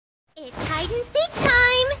Hide and seek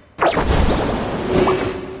time!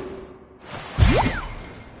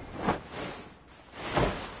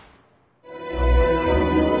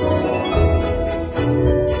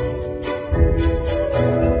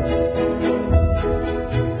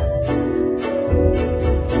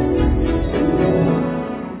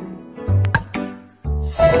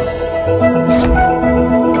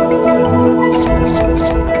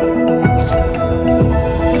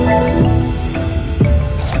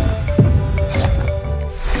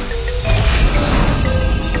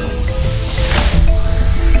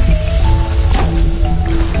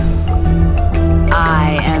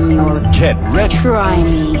 Get ready. Try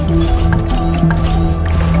me.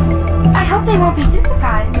 I hope they won't be too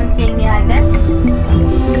surprised when seeing me like this.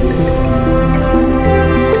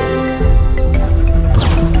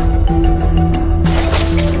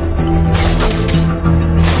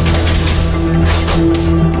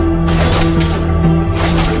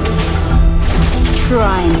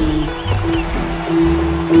 Try me.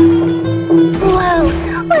 Whoa,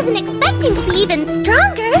 wasn't expecting to be even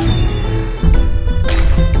stronger.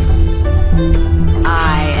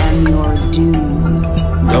 I am your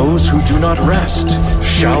doom. Those who do not rest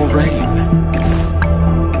shall reign.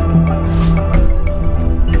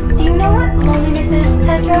 Do you know what holiness is,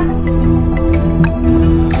 Tetra?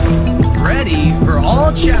 Ready for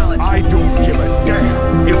all challenge. I don't give a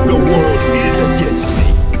damn if the world is against me.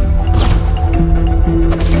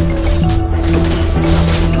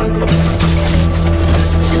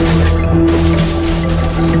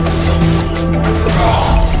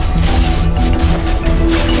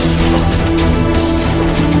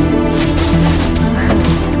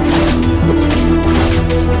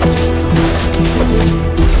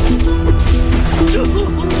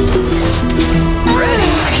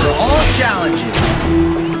 Ready for all challenges.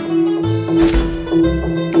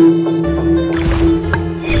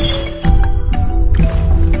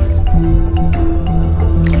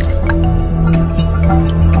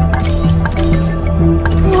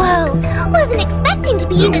 Whoa, wasn't expecting to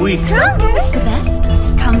be even stronger. The best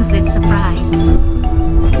comes with surprise.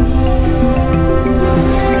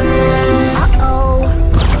 Uh-oh.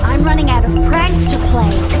 I'm running out of pranks to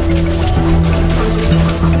play.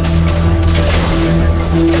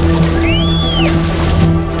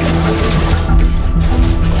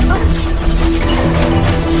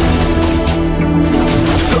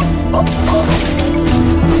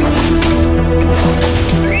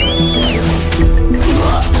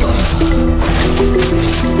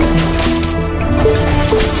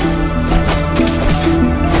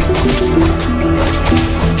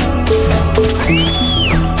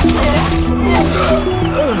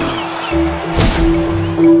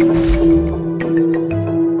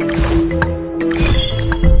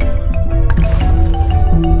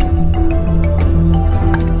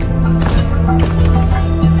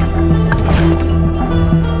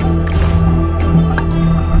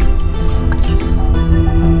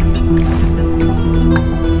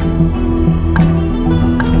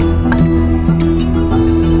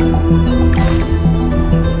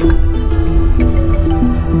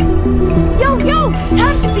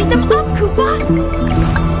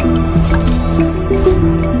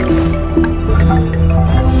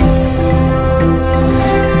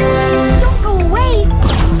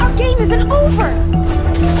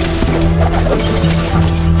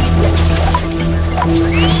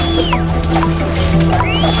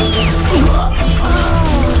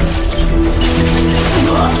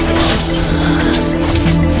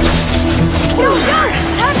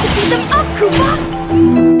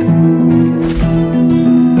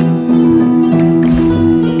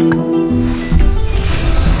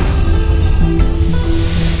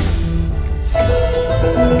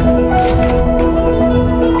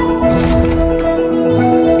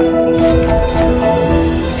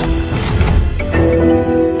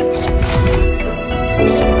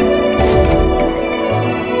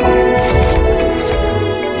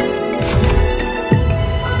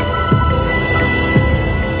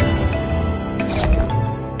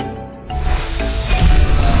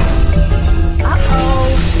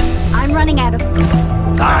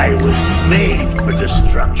 I was made for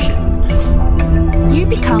destruction. You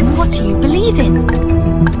become what you believe in. Don't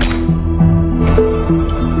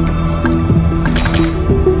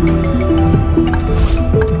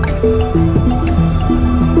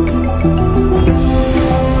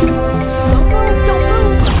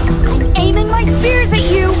move! I'm aiming my spears at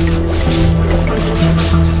you!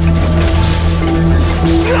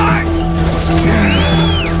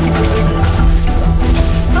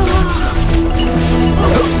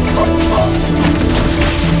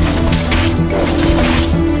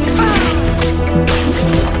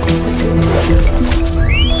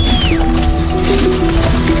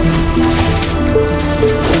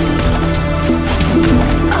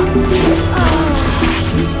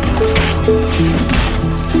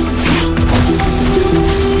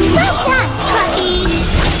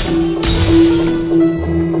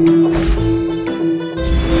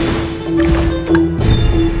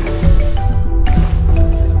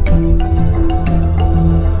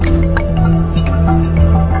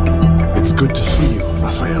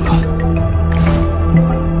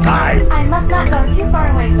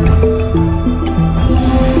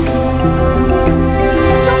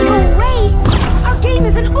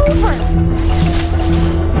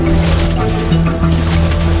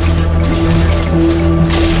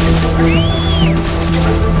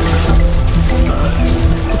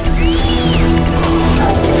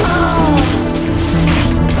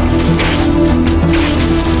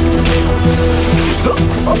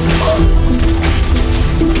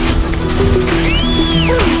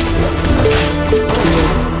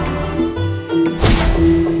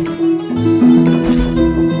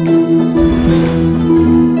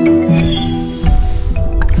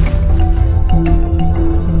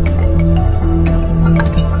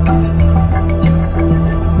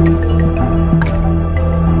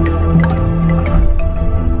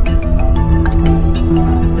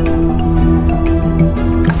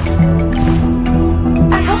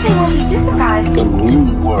 new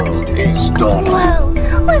world is dawning. Whoa,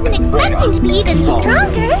 wasn't expecting to be even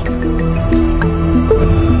stronger.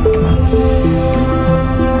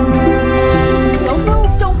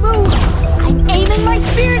 Don't move! I'm aiming my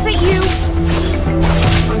spears at you!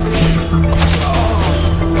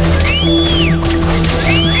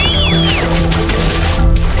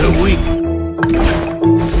 Too weak.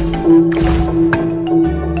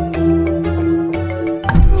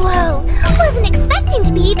 Whoa, wasn't expecting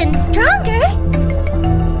to be even stronger.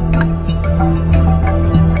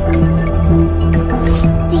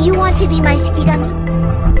 Do you want to be my Shikigami?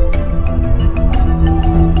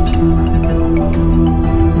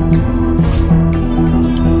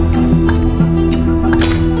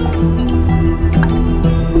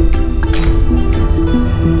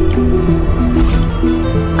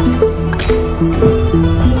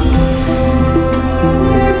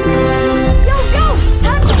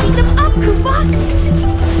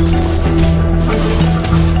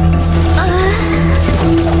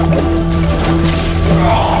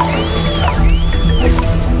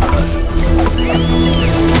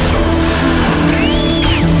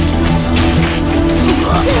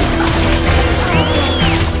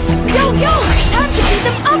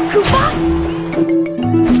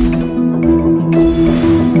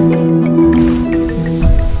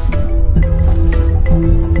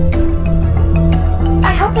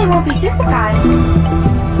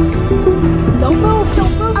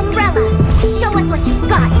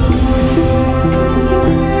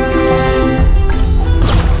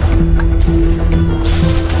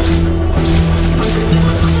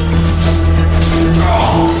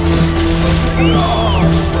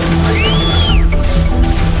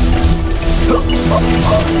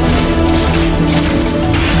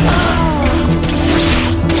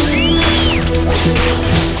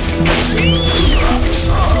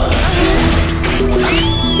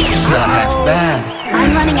 Not half bad.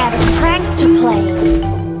 I'm running out of pranks to play.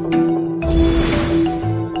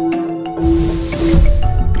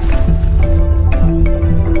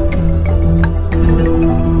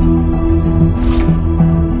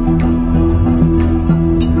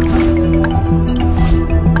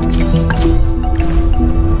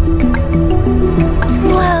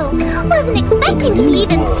 Whoa, wasn't expecting to be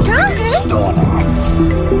even stronger.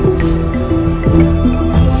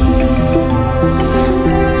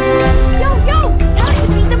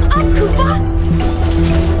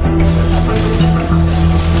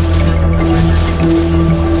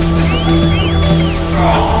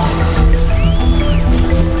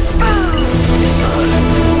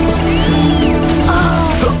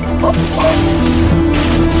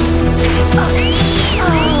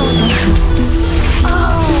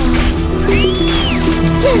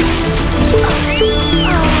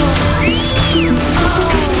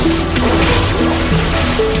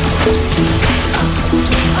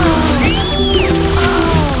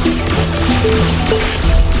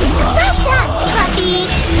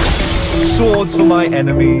 Swords for my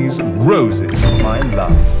enemies, roses for my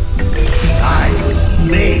love. I was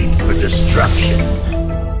made for destruction.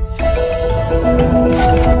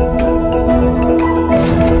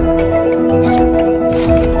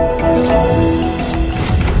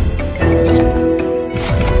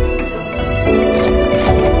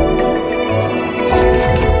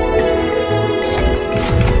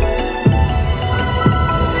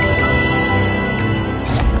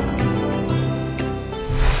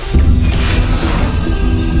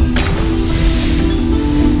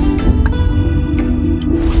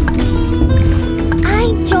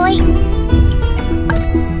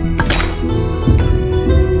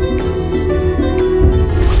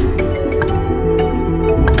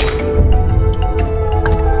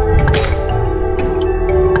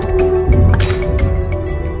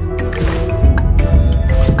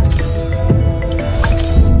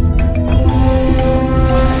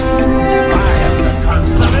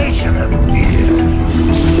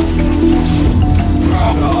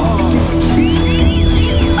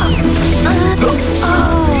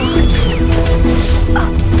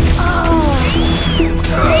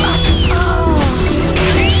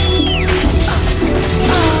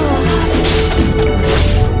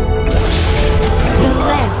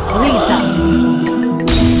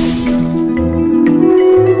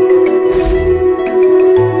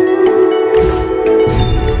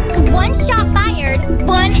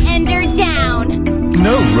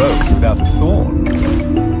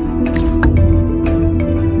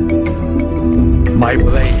 My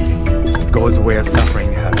blade goes where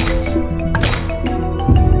suffering happens.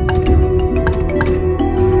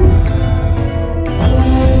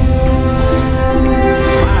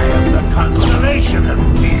 I am the constellation of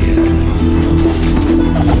fear.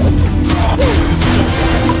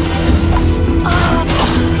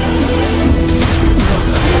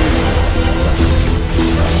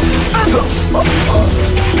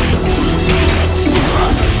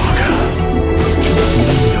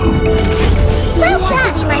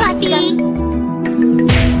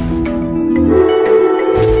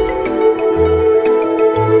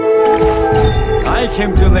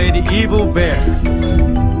 came to lay the evil bare.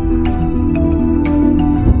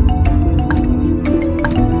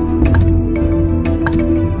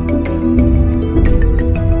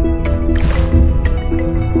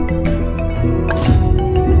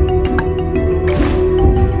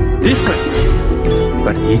 Different,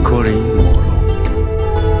 but equally moral.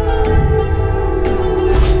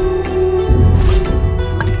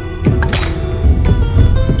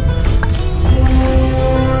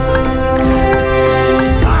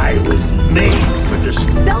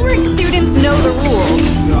 Celery students know the rules.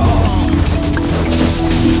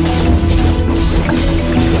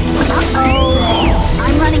 Uh-oh.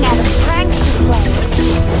 I'm running out of pranks to play.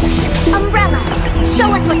 Umbrella, show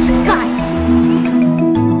us what you got.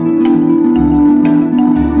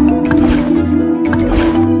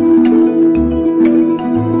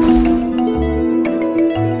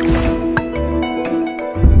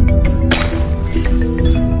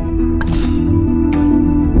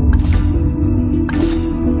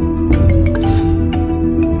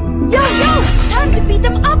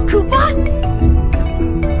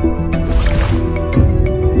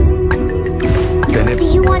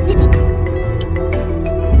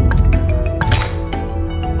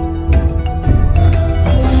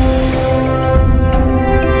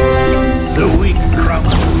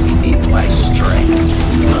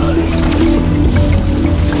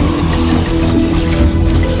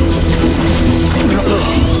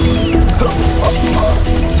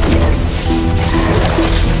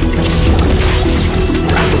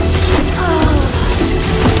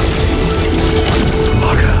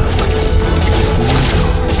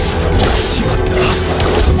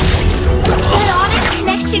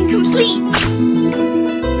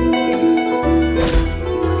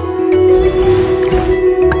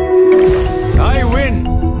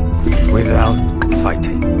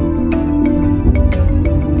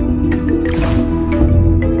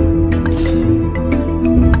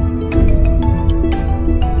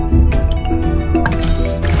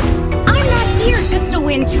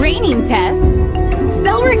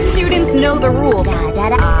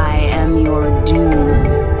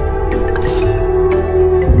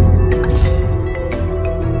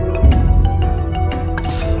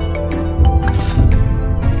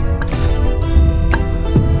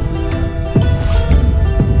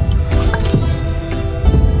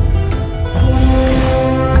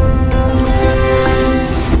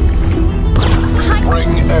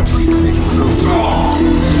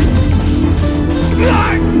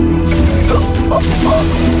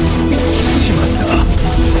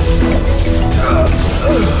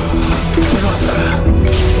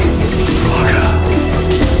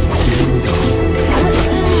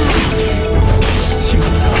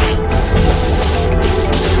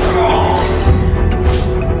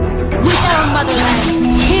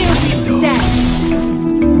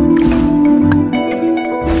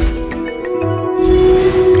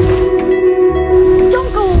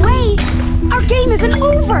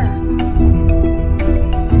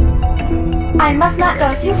 I must not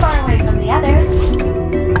go too far away from the others.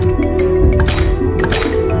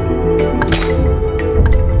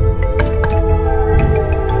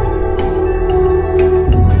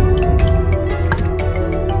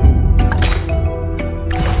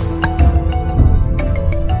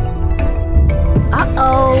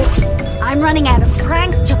 Uh-oh. I'm running out of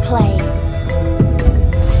pranks to play.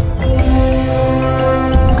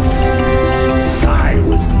 I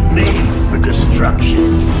was made for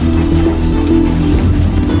destruction.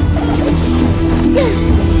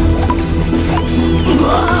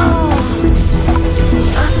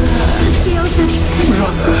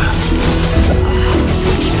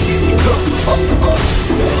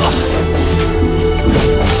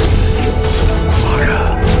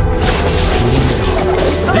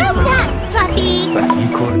 Well done, Fluffy! But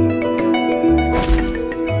equal.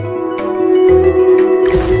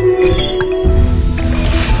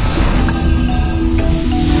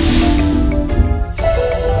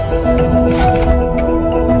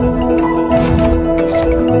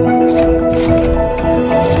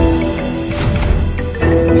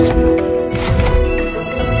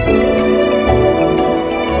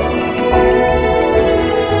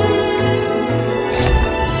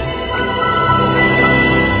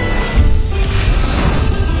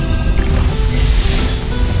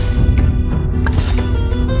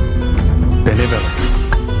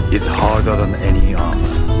 Is harder than any armor.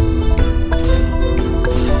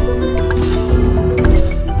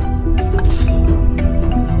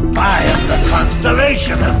 I am the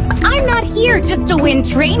constellation of... I'm not here just to win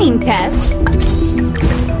training tests.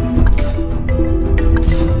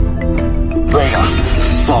 Bring on.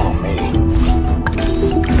 Follow me.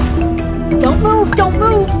 Don't move, don't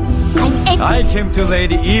him to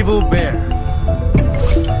Lady Evil Bear.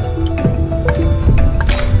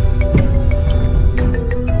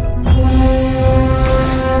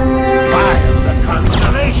 I am the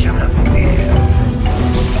constellation of fear.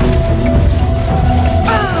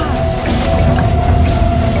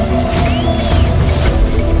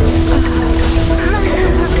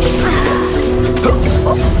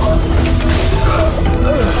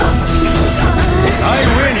 I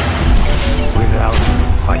win it without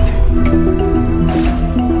fighting.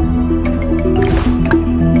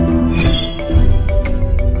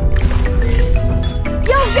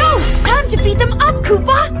 Yo! Time to beat them up,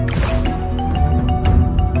 Koopa!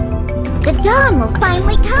 The dawn will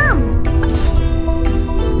finally come.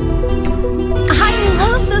 I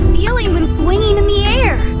love the feeling when swinging in the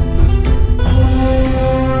air.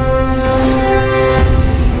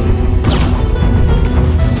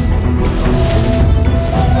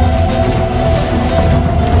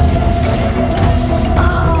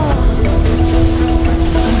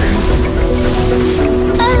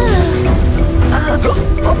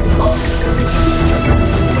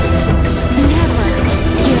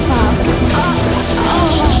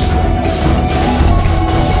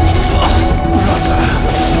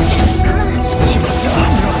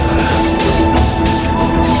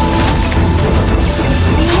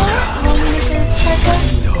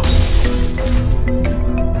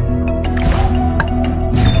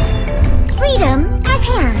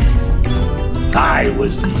 I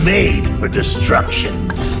was made for destruction.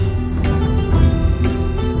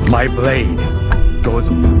 My blade goes.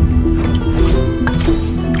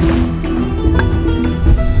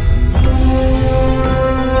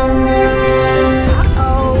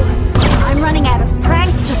 Uh-oh. I'm running out of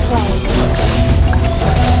pranks to play.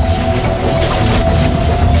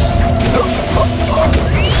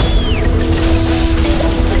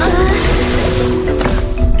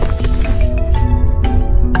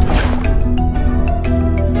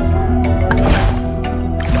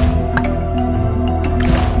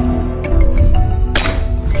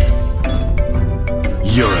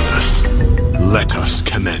 Let us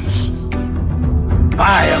commence.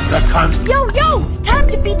 I am the constant. Yo! Time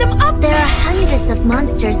to beat them up! There are hundreds of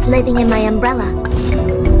monsters living in my umbrella.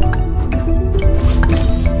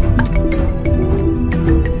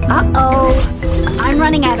 Uh-oh. I'm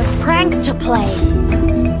running out of pranks to play.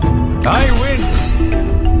 I win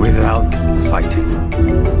without fighting.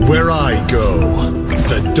 Where I go,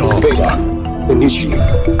 the dawn. Beta, initiate.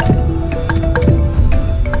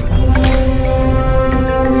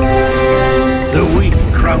 The weak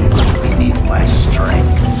crumble beneath my strength.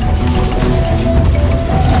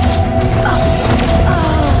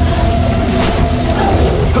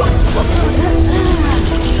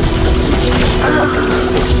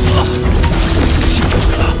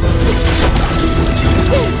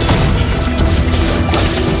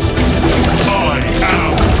 I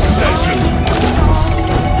am legend.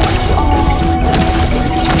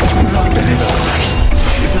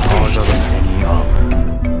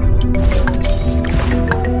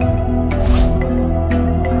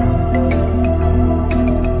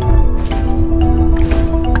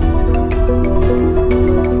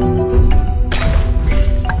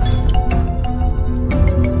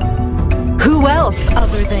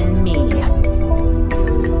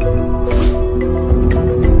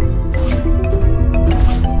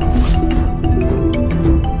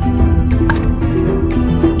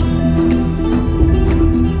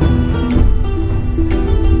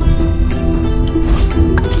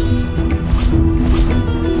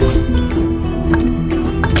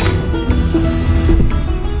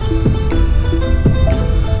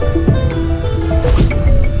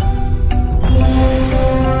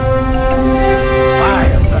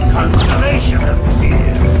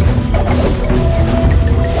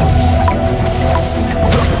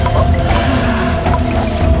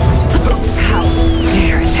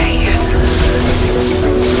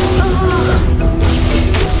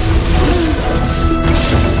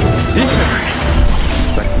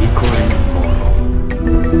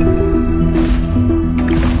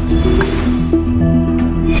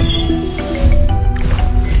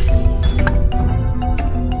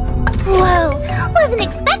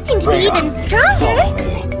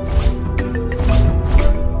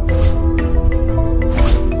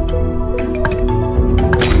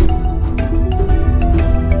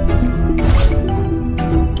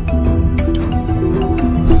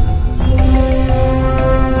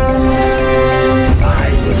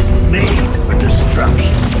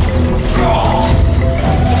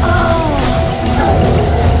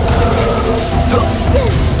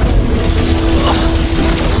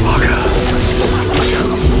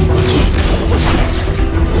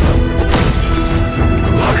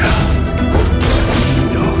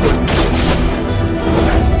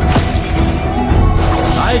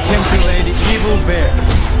 came to lay the evil bare.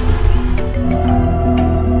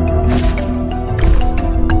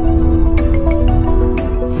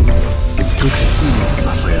 It's good to see you,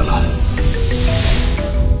 Rafaela.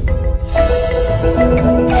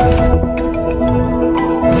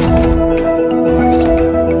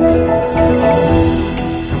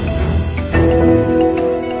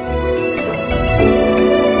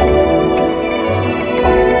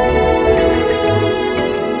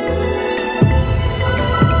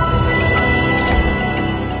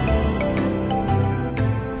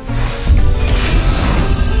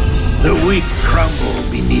 The weak crumble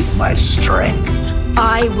beneath my strength.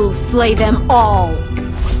 I will slay them all.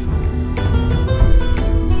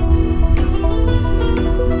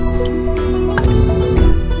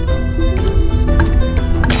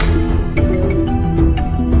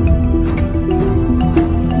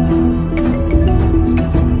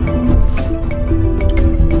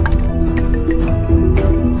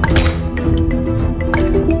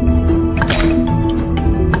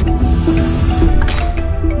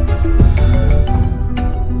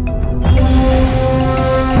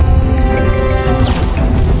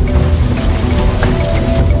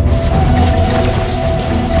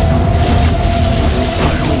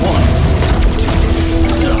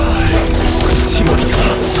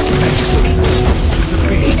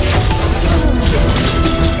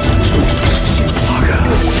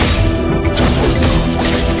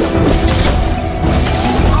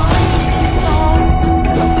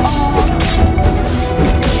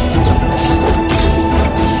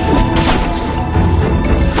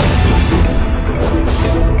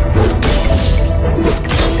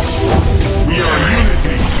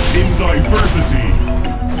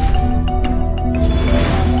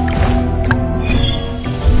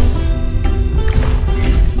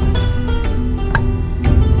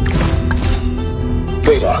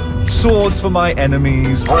 Swords for my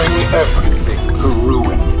enemies. Bring everything to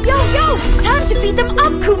ruin. Yo, time to beat them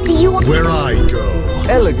up, Coop. Do you want Where I go.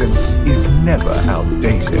 Elegance is never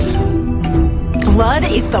outdated. Blood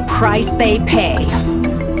is the price they pay.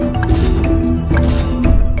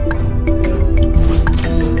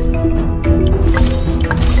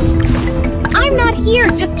 I'm not here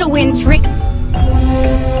just to win trick.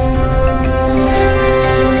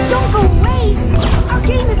 Don't go away. Our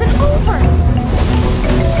game isn't over.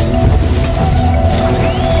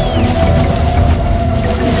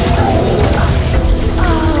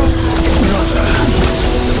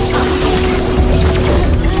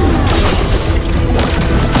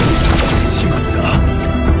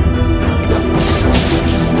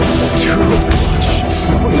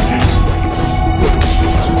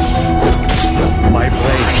 My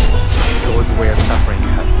blade goes where suffering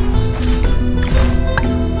happens.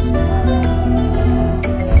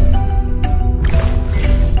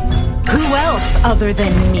 Who else other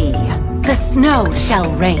than me? The snow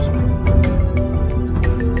shall rain.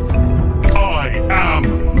 I am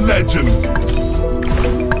legend.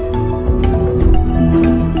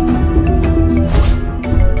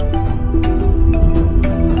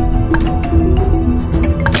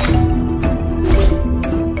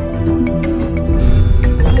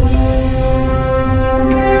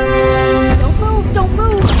 Don't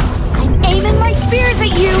move. I'm aiming my spears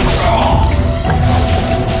at you.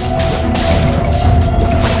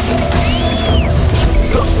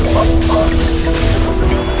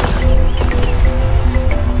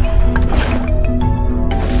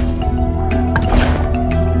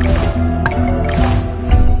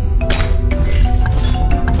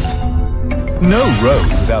 No rose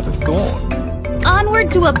without a thorn.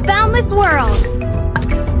 Onward to a boundless world.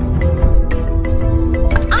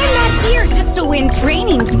 I'm not here just to win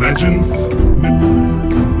training. Legends.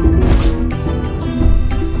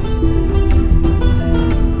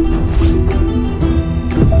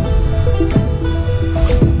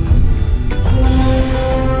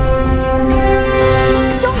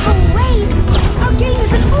 Don't go away. Our game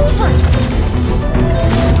isn't over.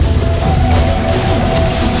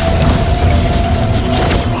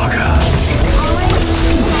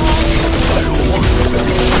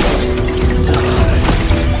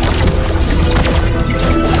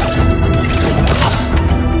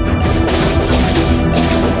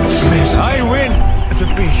 I win the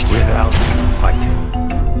beat without fighting.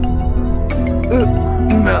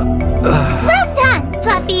 Well done,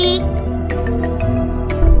 Fluffy!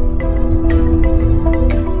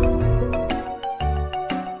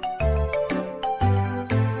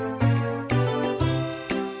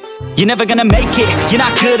 You're never gonna make it, you're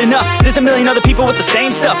not good enough. There's a million other people with the same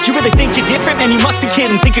stuff. You really think you're different? Man, you must be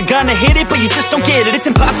kidding. Think you're gonna hit it, but you just don't get it. It's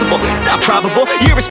impossible, it's not probable. You're